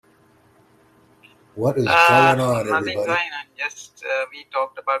What is going on, Nothing everybody? going on. Just we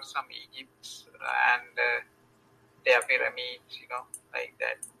talked about some Egypt and their pyramids, like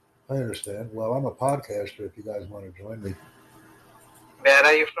that. I understand. Well, I'm a podcaster if you guys want to join me. Where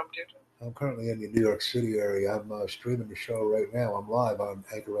are you from, Tito? I'm currently in the New York City area. I'm streaming the show right now. I'm live on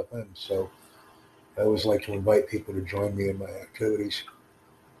Anchor FM, so I always like to invite people to join me in my activities.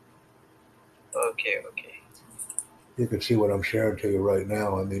 Okay. You can see what I'm sharing to you right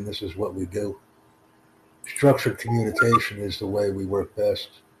now. I mean, this is what we do. Structured communication is the way we work best,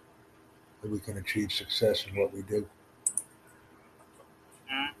 that we can achieve success in what we do.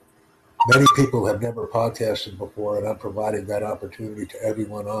 Many people have never podcasted before, and I'm providing that opportunity to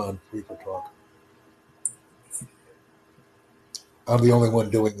everyone on Free for Talk. I'm the only one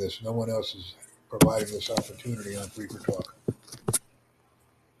doing this. No one else is providing this opportunity on Free for Talk.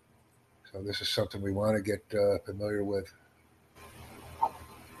 So this is something we want to get familiar with.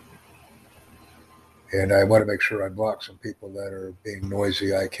 And I want to make sure I block some people that are being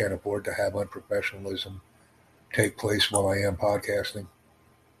noisy. I can't afford to have unprofessionalism take place while I am podcasting.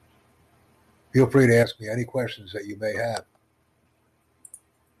 Feel free to ask me any questions that you may have.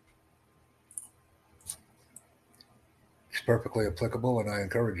 It's perfectly applicable, and I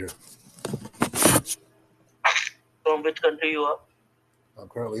encourage it. From which country you are? I'm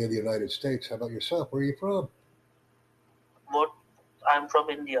currently in the United States. How about yourself? Where are you from? I'm from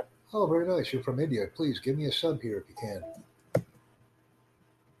India. Oh, very nice. You're from India. Please give me a sub here if you can.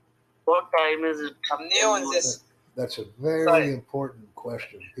 What time is it? I'm new in this. That's a very important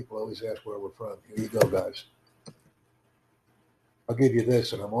question. People always ask where we're from. Here you go, guys. I'll give you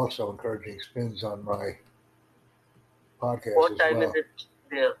this, and I'm also encouraging spins on my podcast What as time well. is it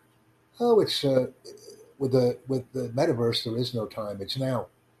there? Oh, it's with the metaverse. There is no time. It's now.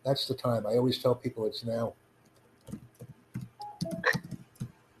 That's the time. I always tell people it's now.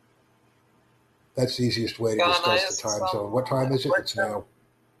 That's the easiest way to discuss the time zone. What time is it? It's now.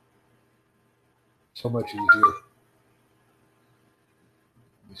 So much easier.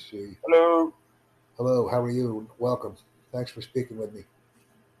 Let me see. Hello. Hello. How are you? Welcome. Thanks for speaking with me.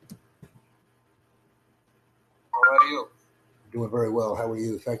 How are you? Doing very well. How are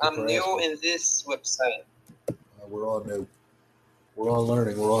you? Thank you for asking. I'm new in this website. We're all new. We're all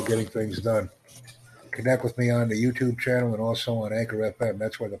learning. We're all getting things done. Connect with me on the YouTube channel and also on Anchor FM.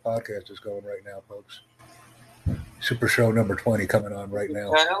 That's where the podcast is going right now, folks. Super Show number 20 coming on right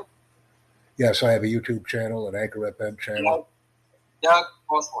now. Channel? Yes, I have a YouTube channel, an Anchor FM channel. Yeah,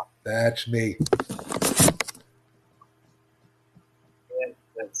 post one. That's me.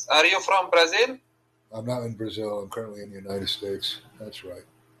 Yes. Are you from Brazil? I'm not in Brazil. I'm currently in the United States. That's right.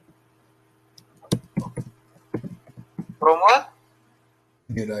 From what?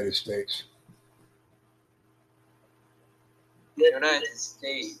 United States. United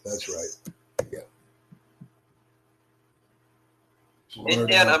States. That's right. Yeah.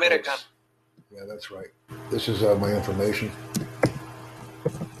 Indian American. Yeah, that's right. This is my information.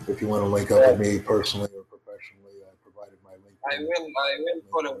 If you want to link up with me personally or professionally, I provided my link. I will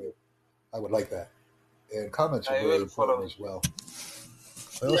follow you. I would like that. And comments are very important as well.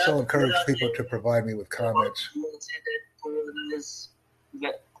 I also encourage people to provide me with comments.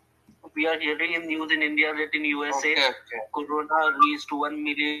 We are hearing in news in India that in USA, Corona reached 1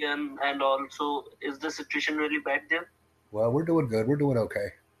 million, and also, is the situation really bad there? Well, we're doing good. We're doing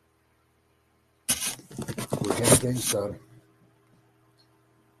okay. We're getting things done.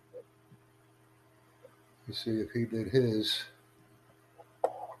 Let's see if he did his.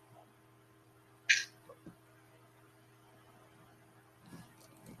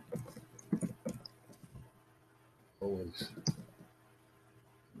 Always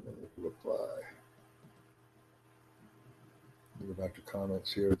reply. Go back to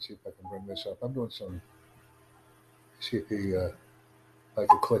comments here and see if I can bring this up. I'm doing some. See if he. I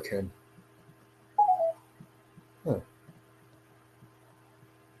can click him. Huh.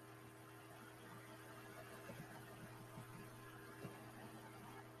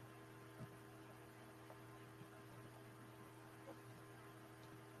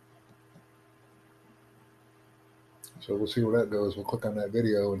 So we'll see where that goes. We'll click on that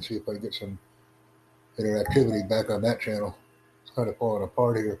video and see if I can get some interactivity back on that channel. It's kind of falling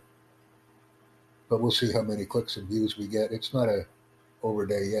apart here. But we'll see how many clicks and views we get. It's not a over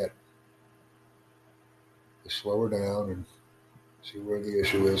day yet. Just slow her down and see where the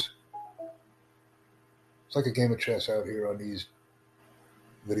issue is. It's like a game of chess out here on these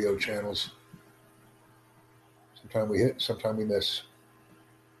video channels. Sometimes we hit, sometimes we miss.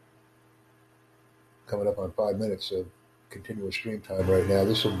 Coming up on 5 minutes of continuous stream time right now.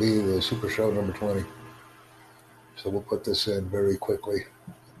 This will be the Super Show number 20. So we'll put this in very quickly.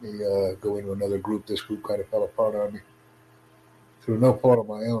 me go into another group. This group kind of fell apart on me through no fault of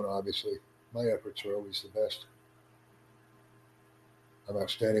my own, obviously. My efforts are always the best. I'm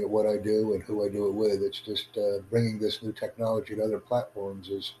outstanding at what I do and who I do it with. It's just bringing this new technology to other platforms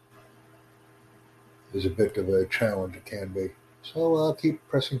is a bit of a challenge. It can be. So I'll keep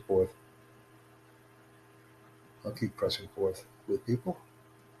pressing forth. I'll keep pressing forth with people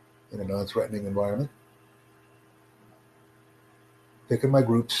in a non-threatening environment. Picking my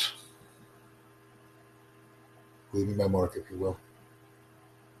groups, leaving my mark, if you will.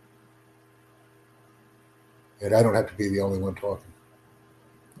 And I don't have to be the only one talking.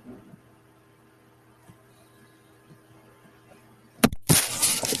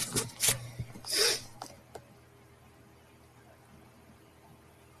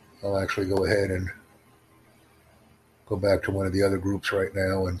 I'll actually go ahead and go back to one of the other groups right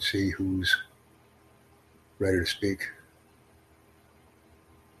now and see who's ready to speak.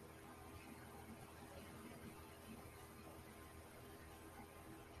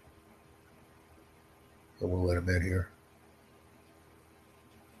 And we'll let him in here.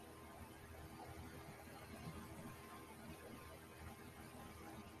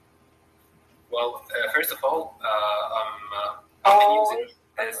 Well, first of all, I've been using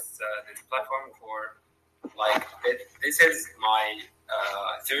this platform for this is my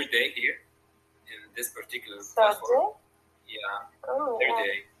third day here in this particular platform. Yeah, third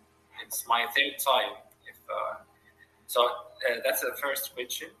day. It's my third time. So that's the first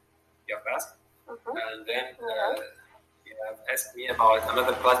question you have asked, and then you have asked me about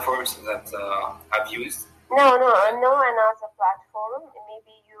another platforms that I've used. No, another platform.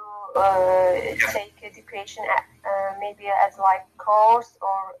 Maybe you take education maybe as like course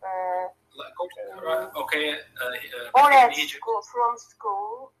or okay. Or at school, from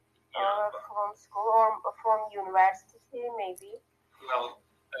school, or from university, maybe. Well,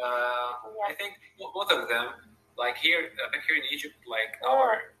 I think both of them, like back here in Egypt, like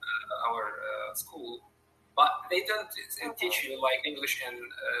our school, but they don't teach you like English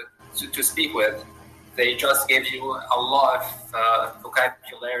and to speak with. They just give you a lot of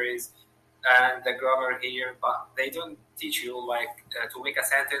vocabularies and the grammar here, but they don't teach you like to make a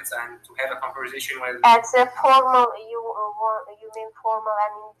sentence and to have a conversation with. It's a formal. You mean formal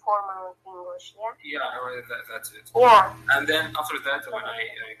and informal English, yeah? Yeah, that's it. Yeah. And then after that, when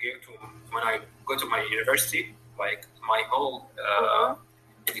I go to my university, like my whole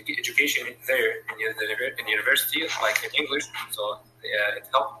education there in university, like in English, so it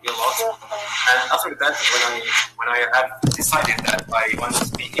helped me a lot. And after that, when I have decided that I want to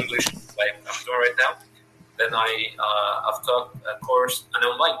speak English, like I'm doing right now, then I've taught an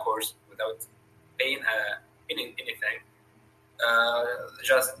online course without paying anything.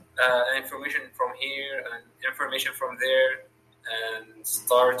 Just information from here and information from there, and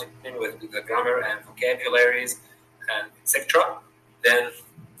starting with the grammar and vocabularies and etc. Then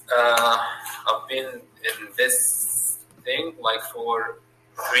I've been in this thing like for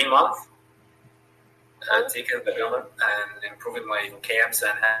 3 months, taking the grammar and improving my vocabs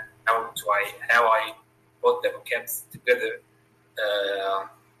and how I put the vocabs together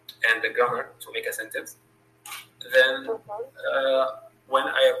and the grammar to make a sentence. Then when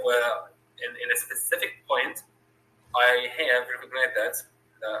I in a specific point, I have recognized that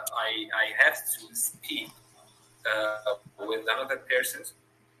I have to speak with another person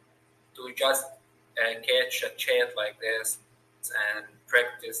to just catch a chat like this and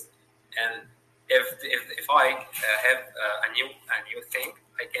practice. And if I have a new thing,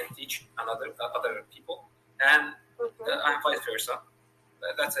 I can teach other people, and and vice versa.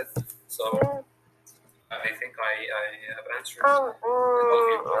 That's it. So I think I have answered.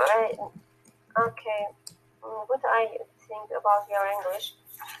 Okay. What I think about your English?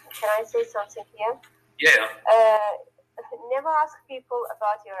 Can I say something here? Yeah. Never ask people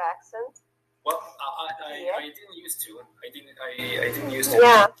about your accent. Well, I didn't used to. I didn't used to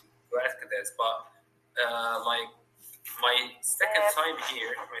ask this, but like my second time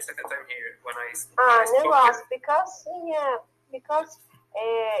here, when I never ask because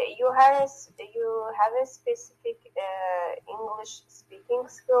you have a specific English speaking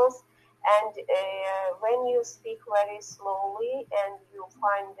skills, and when you speak very slowly and you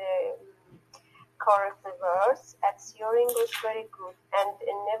find the correct words, it's your English very good, and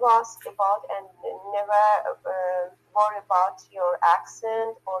never ask about and never worry about your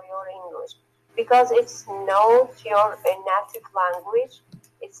accent or your English, because it's not your native language.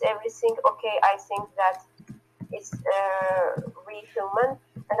 It's everything okay. I think that it's real human,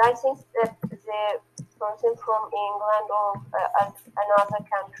 and I think that the person from England or another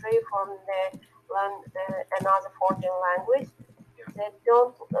country from the another foreign language,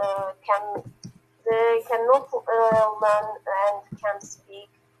 they cannot learn and can speak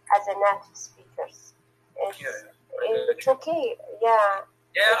as a native speakers. It's okay. Yeah.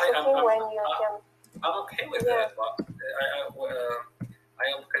 It's okay when you can. I'm okay with that, but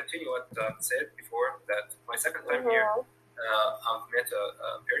I will continue what I said before, that my second time here, I've met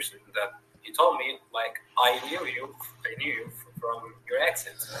a person that he told me, like, I knew you from your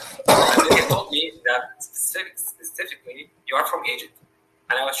accent. And then he told me that specifically you are from Egypt.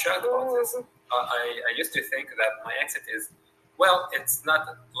 And I was shocked about this. I used to think that my accent is, well, it's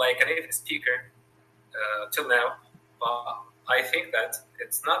not like a native speaker till now, but I think that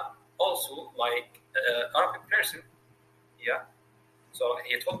it's not also like Arabic person. Yeah. So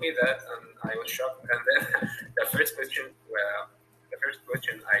he told me that, and I was shocked. And then the first question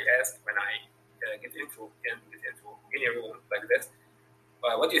I asked when I get into any room like this,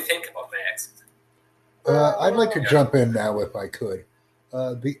 what do you think about my accent? I'd like to jump in now if I could.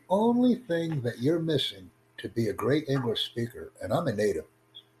 The only thing that you're missing to be a great English speaker, and I'm a native,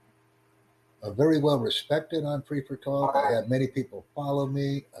 very well respected on Free for Talk. I have many people follow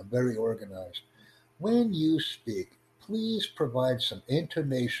me. I'm very organized. When you speak, please provide some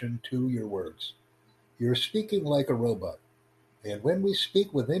intonation to your words. You're speaking like a robot. And when we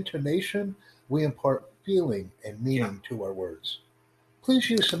speak with intonation, we impart feeling and meaning to our words. Please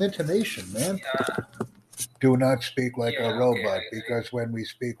use some intonation, man. Do not speak like a robot, because when we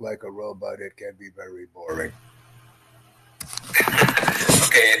speak like a robot, it can be very boring.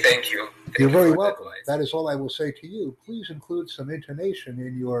 Okay, thank you. You're very welcome. That is all I will say to you. Please include some intonation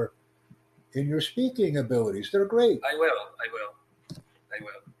in your speaking abilities. They're great. I will.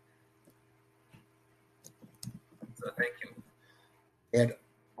 So thank you. And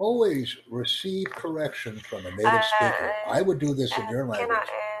always receive correction from a native speaker. I would do this in your language.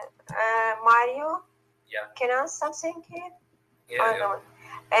 Mario? Yeah. Can I ask something here? Yeah.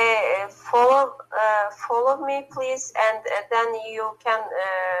 Follow me, please, and then you can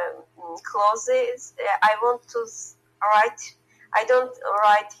close it. I want to write. I don't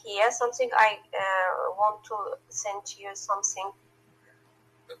write here something. I want to send you something.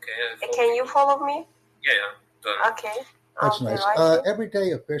 Okay. Can you follow me? Yeah. Done. Okay. That's nice.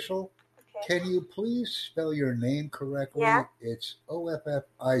 Everyday Official, can you please spell your name correctly? Yeah. It's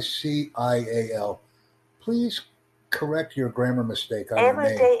Official. Please correct your grammar mistake on your name.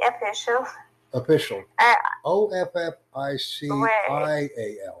 Everyday Official. Official. Official.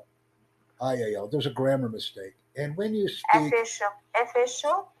 There's a grammar mistake. And when you speak...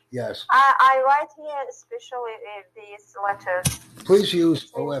 Official? Yes. I write here especially these letters. Please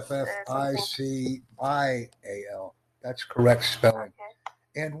use Official. That's correct spelling. Okay.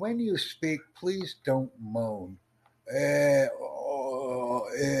 And when you speak, please don't moan.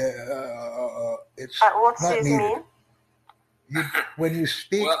 It's what's not this needed. mean? When you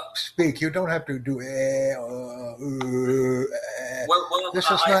speak, speak. You don't have to do.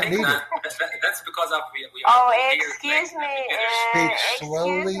 This is not needed. That's because of we excuse me. Speak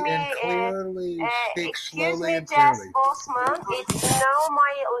slowly and clearly. Speak slowly and clearly. clearly. Bossman, it's now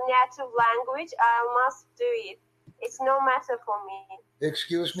my native language. I must do it. It's no matter for me.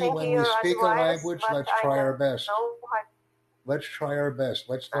 Excuse me. When we speak a language, let's try our best. Let's try our best.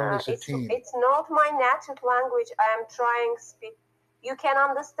 Let's learn as a team. It's not my native language. I am trying to speak. You can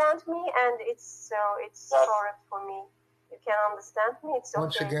understand me, and it's correct for me. You can understand me. It's okay.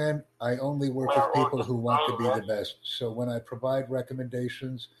 Once again, I only work with people who want to be the best. So when I provide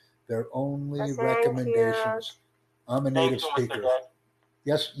recommendations, they're only recommendations. I'm a native speaker.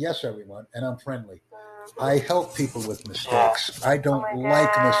 Yes, everyone, and I'm friendly. I help people with mistakes. I don't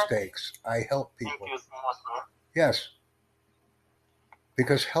like mistakes. I help people. Yes.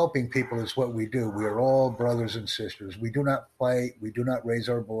 Because helping people is what we do. We are all brothers and sisters. We do not fight. We do not raise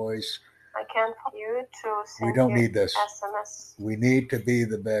our voice. I can't hear to send We don't need this. SMS. We need to be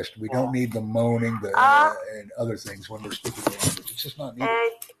the best. We don't need the moaning and other things when we're speaking the language. It's just not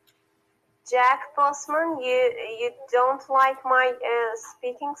needed. Jack Bossman, you don't like my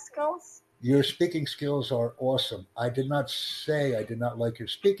speaking skills? Your speaking skills are awesome. I did not say I did not like your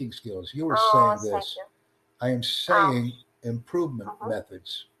speaking skills. You were saying this. I am saying improvement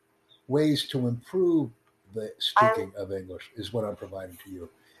methods, ways to improve the speaking of English is what I'm providing to you.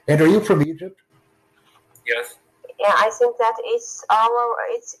 And are you from Egypt? Yes. Yeah, I think that it's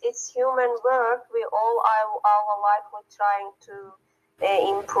human work. We all our life we're trying to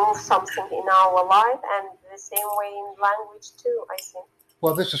improve something in our life, and the same way in language too, I think.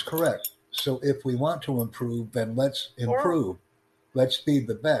 Well, this is correct. So if we want to improve, then let's improve. Yeah. Let's be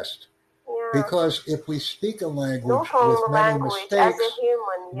the best. Yeah. Because if we speak a language with many mistakes,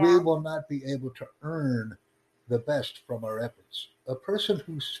 we will not be able to earn the best from our efforts. A person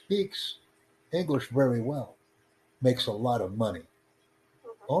who speaks English very well makes a lot of money,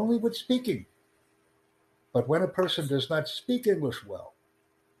 only with speaking. But when a person does not speak English well,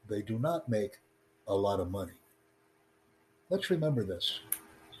 they do not make a lot of money. Let's remember this.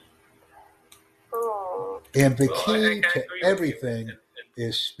 Oh. And the Well, I key can to agree with you. everything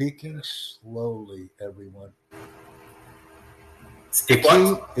is speaking slowly, everyone. The Speak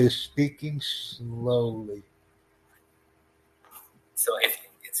key what? is speaking slowly. So if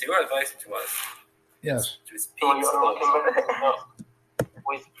it's your advice to us, Yes. to speak So you're slowly. recommending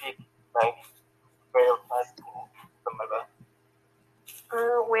we speak like very fast, something like that.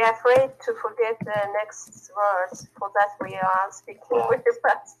 We're afraid to forget the next words. For that, we are speaking very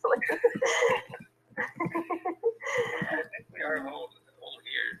fastly. I think we are all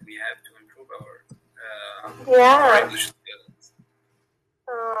here. We have to improve our Yeah. English skills.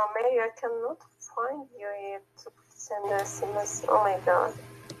 Mary, I cannot find you here to send SMS. Oh my god.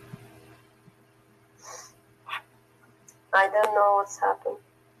 I don't know what's happened.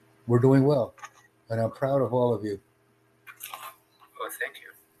 We're doing well, and I'm proud of all of you. Oh, thank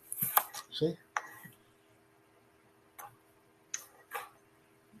you. See?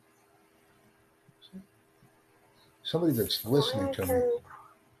 Somebody that's listening to me.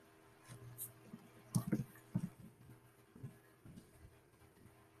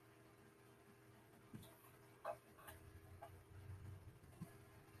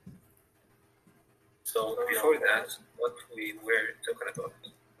 So before that, what we were talking about?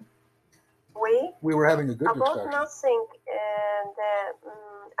 We were having a good about discussion. nothing. And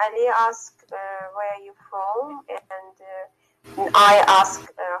Ali asked where are you from, and I asked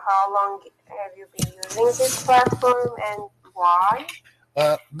how long have you been using this platform and why.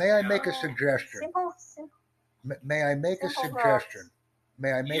 May I make a suggestion? Simple. May I make a Simple suggestion? words.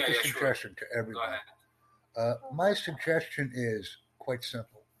 May I make a Sure. suggestion to Go everyone? ahead. My suggestion is quite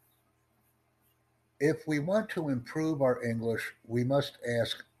simple. If we want to improve our English, we must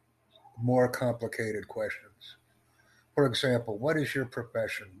ask more complicated questions. For example, what is your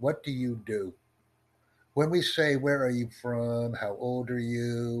profession? What do you do? When we say, where are you from? How old are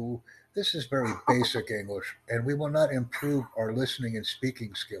you? This is very basic English, and we will not improve our listening and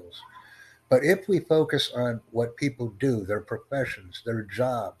speaking skills. But if we focus on what people do, their professions, their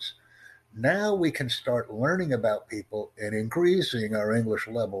jobs, now we can start learning about people and increasing our English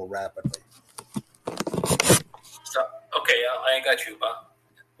level rapidly. So, okay, I got you. But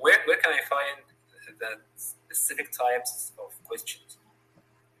where can I find the specific types of questions?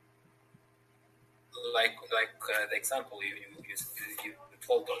 Like the example you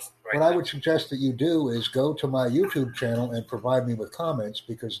told us. Right What I now. would suggest that you do is go to my YouTube channel and provide me with comments,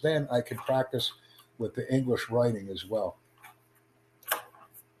 because then I can practice with the English writing as well.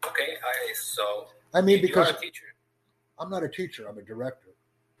 Okay, Because you are a teacher. I'm not a teacher, I'm a director.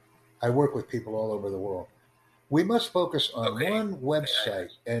 I work with people all over the world. We must focus on one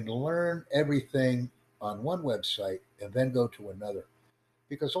website and learn everything on one website and then go to another.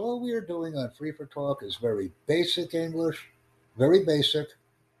 Because all we are doing on Free for Talk is very basic English, very basic,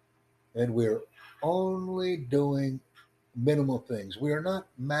 and we're only doing minimal things. We are not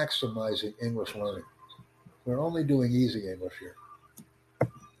maximizing English learning. We're only doing easy English here.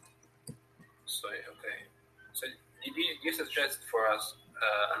 So you suggest for us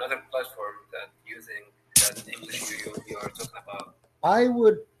another platform that using that English you are talking about?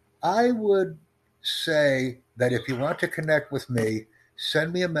 I would say that if you want to connect with me,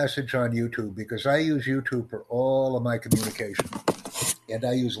 send me a message on YouTube, because I use YouTube for all of my communication, and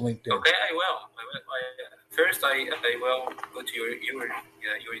I use LinkedIn. Okay, I will. First, I will go to your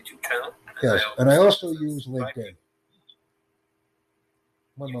YouTube channel. Yes, and I also use LinkedIn.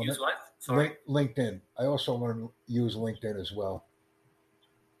 One moment. Use what? Sorry? LinkedIn. I also use LinkedIn as well.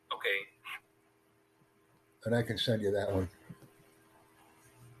 Okay. And I can send you that one.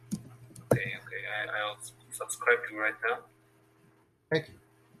 Okay. I'll subscribe to you right now. Thank you.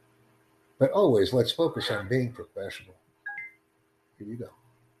 But always, let's focus on being professional. Here you go.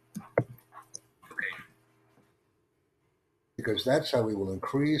 Okay. Because that's how we will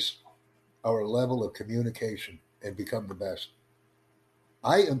increase our level of communication and become the best.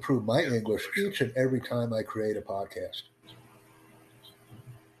 I improve my English each and every time I create a podcast.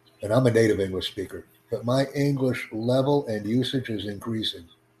 And I'm a native English speaker, but my English level and usage is increasing.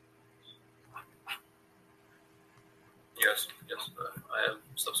 Yes. I am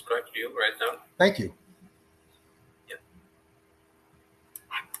subscribed to you right now. Thank you. Yeah.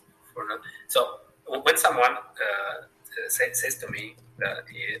 For that. So when someone says to me that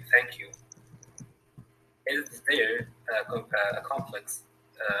thank you, is there a complex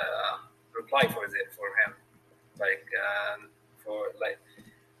reply for him? like for like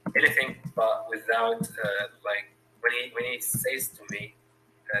anything, but without like when he says to me,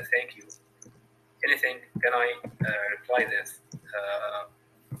 thank you. Anything? Can I reply this?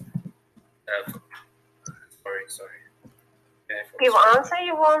 Sorry. Give answer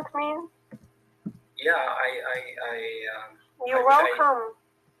you want me? Yeah, You're welcome.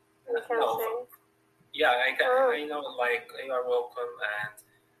 You can no, say. Yeah, I can. I know, like you are welcome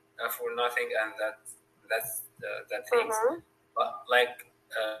and for nothing, and that's that things. But like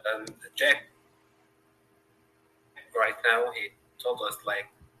Jack right now, he told us like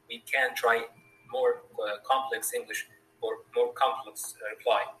we can try more complex English or more complex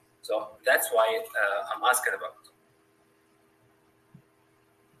reply. So that's why I'm asking about.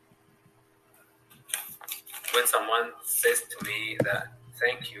 When someone says to me that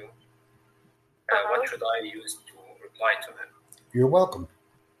thank you, what should I use to reply to him? You're welcome.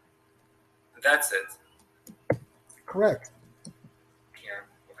 That's it. Correct. Yeah,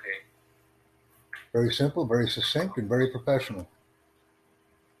 okay. Very simple, very succinct, and very professional.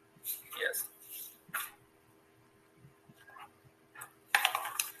 Yes.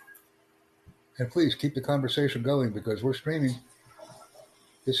 And please keep the conversation going because we're streaming.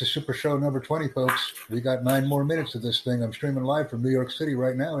 This is Super Show number 20, folks. We got 9 more minutes of this thing. I'm streaming live from New York City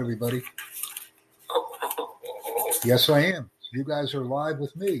right now, everybody. Yes, I am. You guys are live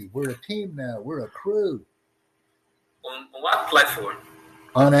with me. We're a team now. We're a crew. On what platform?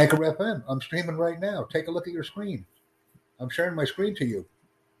 On Anchor FM. I'm streaming right now. Take a look at your screen. I'm sharing my screen to you.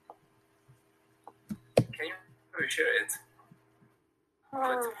 Can you share it?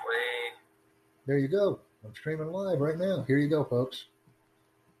 Let's play. There you go. I'm streaming live right now. Here you go, folks.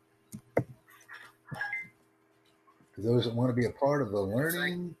 For those that want to be a part of the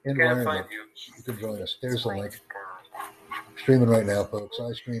learning environment, you can join us. There's the link. Streaming right now, folks.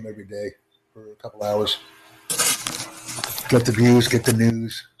 I stream every day for a couple hours. Get the views, get the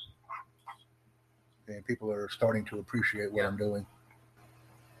news. And people are starting to appreciate what I'm doing.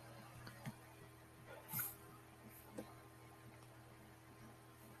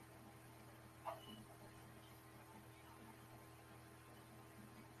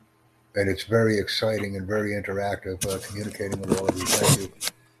 And it's very exciting and very interactive communicating with all of you. Thank you.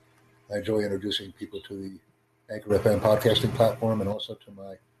 I enjoy introducing people to the Anchor FM podcasting platform and also to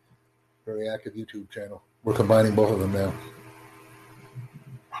my very active YouTube channel. We're combining both of them now.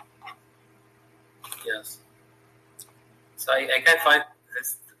 Yes. So I can't find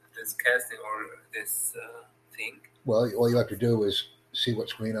this casting or this thing. Well, all you have to do is see what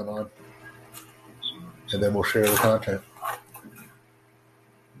screen I'm on, and then we'll share the content.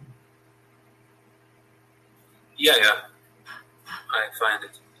 Yeah. I find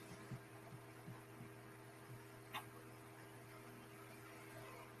it.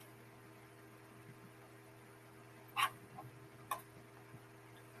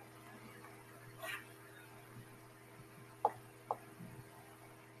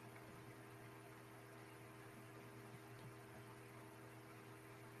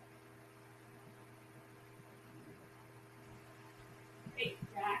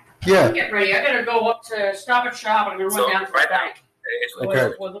 Yeah. Get ready. I gotta go up to Stop and Shop. I'm gonna run down to the bank. Okay.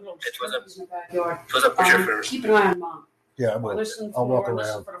 It was a pleasure for keep an eye on Mom. Yeah, I'll walk around.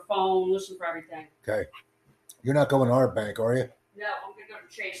 Listen for the phone. Listen for everything. Okay. You're not going to our bank, are you? No, I'm gonna go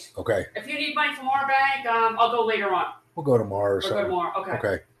to Chase. Okay. If you need money from our bank, I'll go later on. We'll go tomorrow or We'll something. go tomorrow. Okay.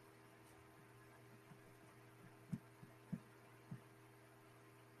 Okay.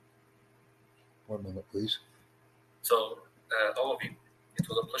 One moment, please. So, all of you, it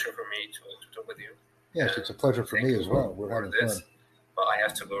was a pleasure for me to talk with you. Yes, it's a pleasure for me as well. We're having fun. But I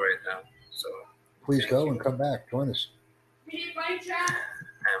have to go right now. So please go and come back. Join us. You need money, Jack?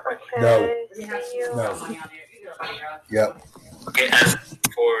 No. No. Yep. Okay, and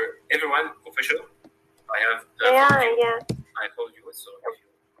for everyone official, I have. Yeah. I told you so. If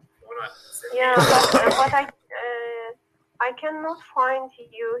you wanna say but I cannot find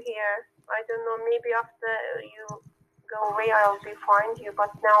you here. I don't know. Maybe after you go away, I'll find you.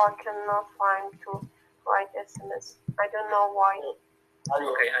 But now I cannot find to write SMS. I don't know why.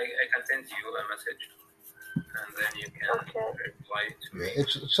 Okay, I can send you a message, and then you can reply to me.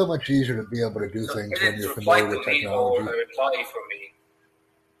 It's so much easier to be able to do things when you're reply familiar with to me technology. or reply for me.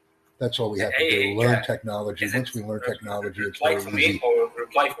 That's all we have to do. Learn technology. Once we learn technology, it's very for easy. Me or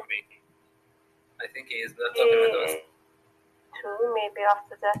reply for me. I think he is not talking with us. Maybe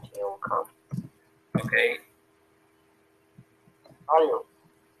after that you'll come. Okay. Are you?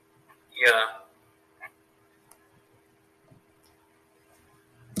 Yeah.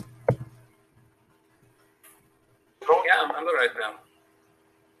 Yeah, I'm all right now.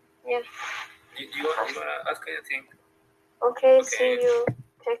 Yes. Do you want to ask anything? Okay, see you.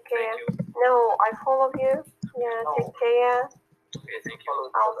 Take care. Thank you. No, I follow you. Yeah, take care. Okay, thank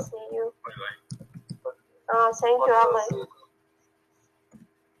you. I'll see you. Bye-bye. Thank you, Ali.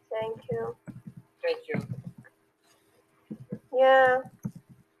 Thank you. Thank you. Yeah.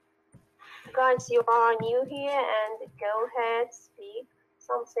 Guys, you are new here and go ahead, speak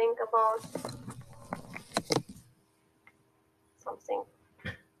something about something.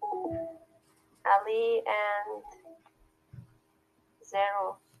 Ali and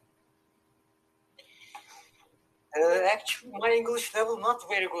Zero. Actually, my English level not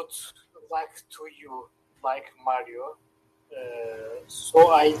very good, like to you, like Mario.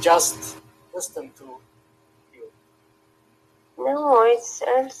 So I just listen to you. No, it's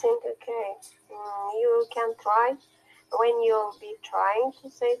everything okay. You can try. When you'll be trying to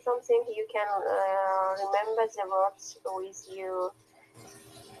say something, you can remember the words with you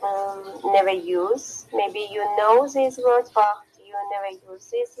never use. Maybe you know these words, but you never use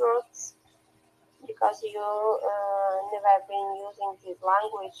these words because you never been using this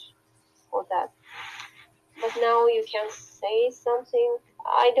language for that. But now you can say something.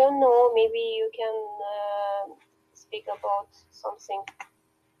 I don't know. Maybe you can speak about something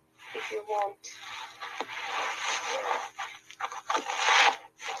if you want.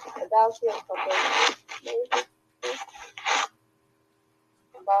 About your profession, maybe.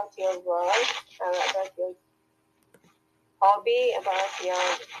 About your work, about your hobby, about your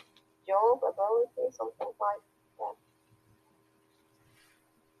job, ability, something like that.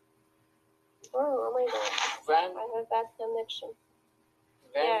 Oh my God. I have bad connection.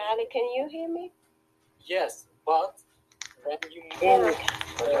 Yeah, Ali, can you hear me? Yes, but when you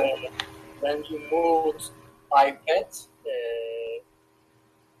move, iPad,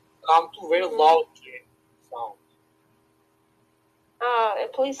 come to very loud sound.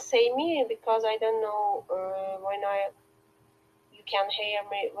 Please say me because I don't know when you can hear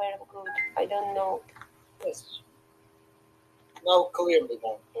me very good. I don't know. Yes. Now clearly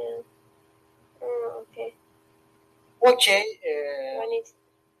now. Yeah. Okay. Okay.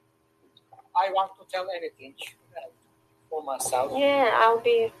 I want to tell anything for myself. Yeah, I'll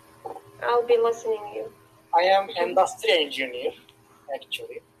be listening you. I am industry engineer,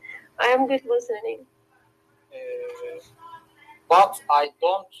 actually. I am good listening. But I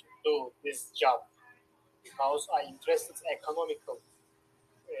don't do this job because I interested in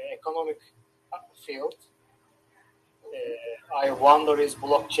economic field. I wonder is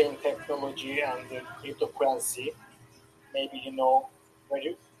blockchain technology and cryptocurrency. Maybe you know,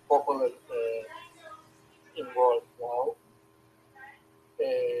 very popular in world now.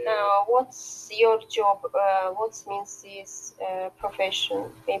 What's your job? What means this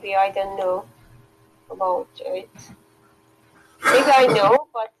profession? Maybe I don't know about it. Maybe I know,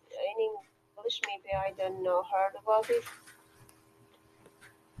 but in English, maybe I don't know. Heard about it?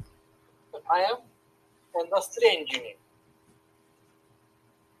 I am industry engineer.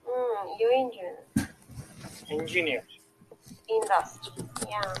 You're engineer. Engineer. Industry.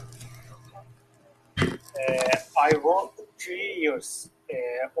 Yeah. I worked 3 years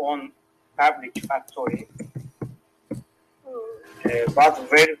on fabric factory, but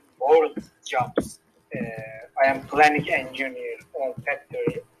very boring jobs. I am planning engineer on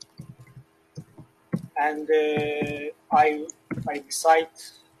factory, and I decide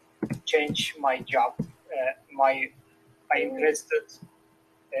to change my job. I interested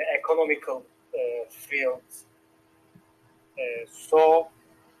economical field. So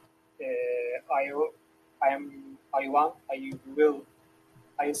I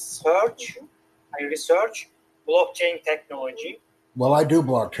research blockchain technology. Well, I do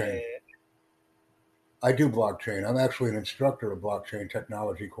blockchain. I'm actually an instructor of blockchain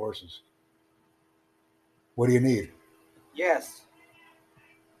technology courses. What do you need? Yes.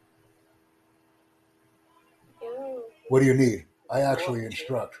 What do you need? I actually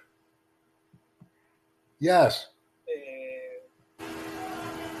instruct. Yes.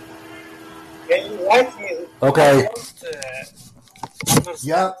 Can you write me? Okay.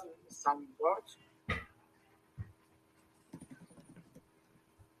 Yeah. Some words.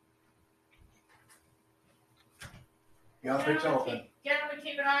 Yeah, it's open. Get them to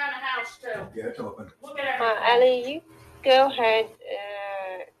keep an eye on the house too. Yeah, it's open. Look at everything. Ali, you go ahead.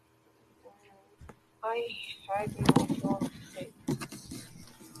 I heard you what you want to say.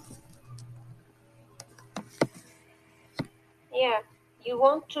 Yeah, you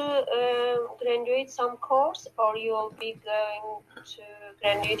want to graduate some course, or you'll be going to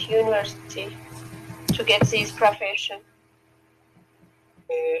graduate university to get this profession?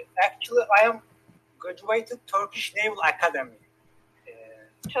 Actually, I am graduated Turkish Naval Academy.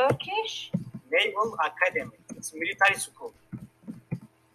 Turkish? Naval Academy. It's military school.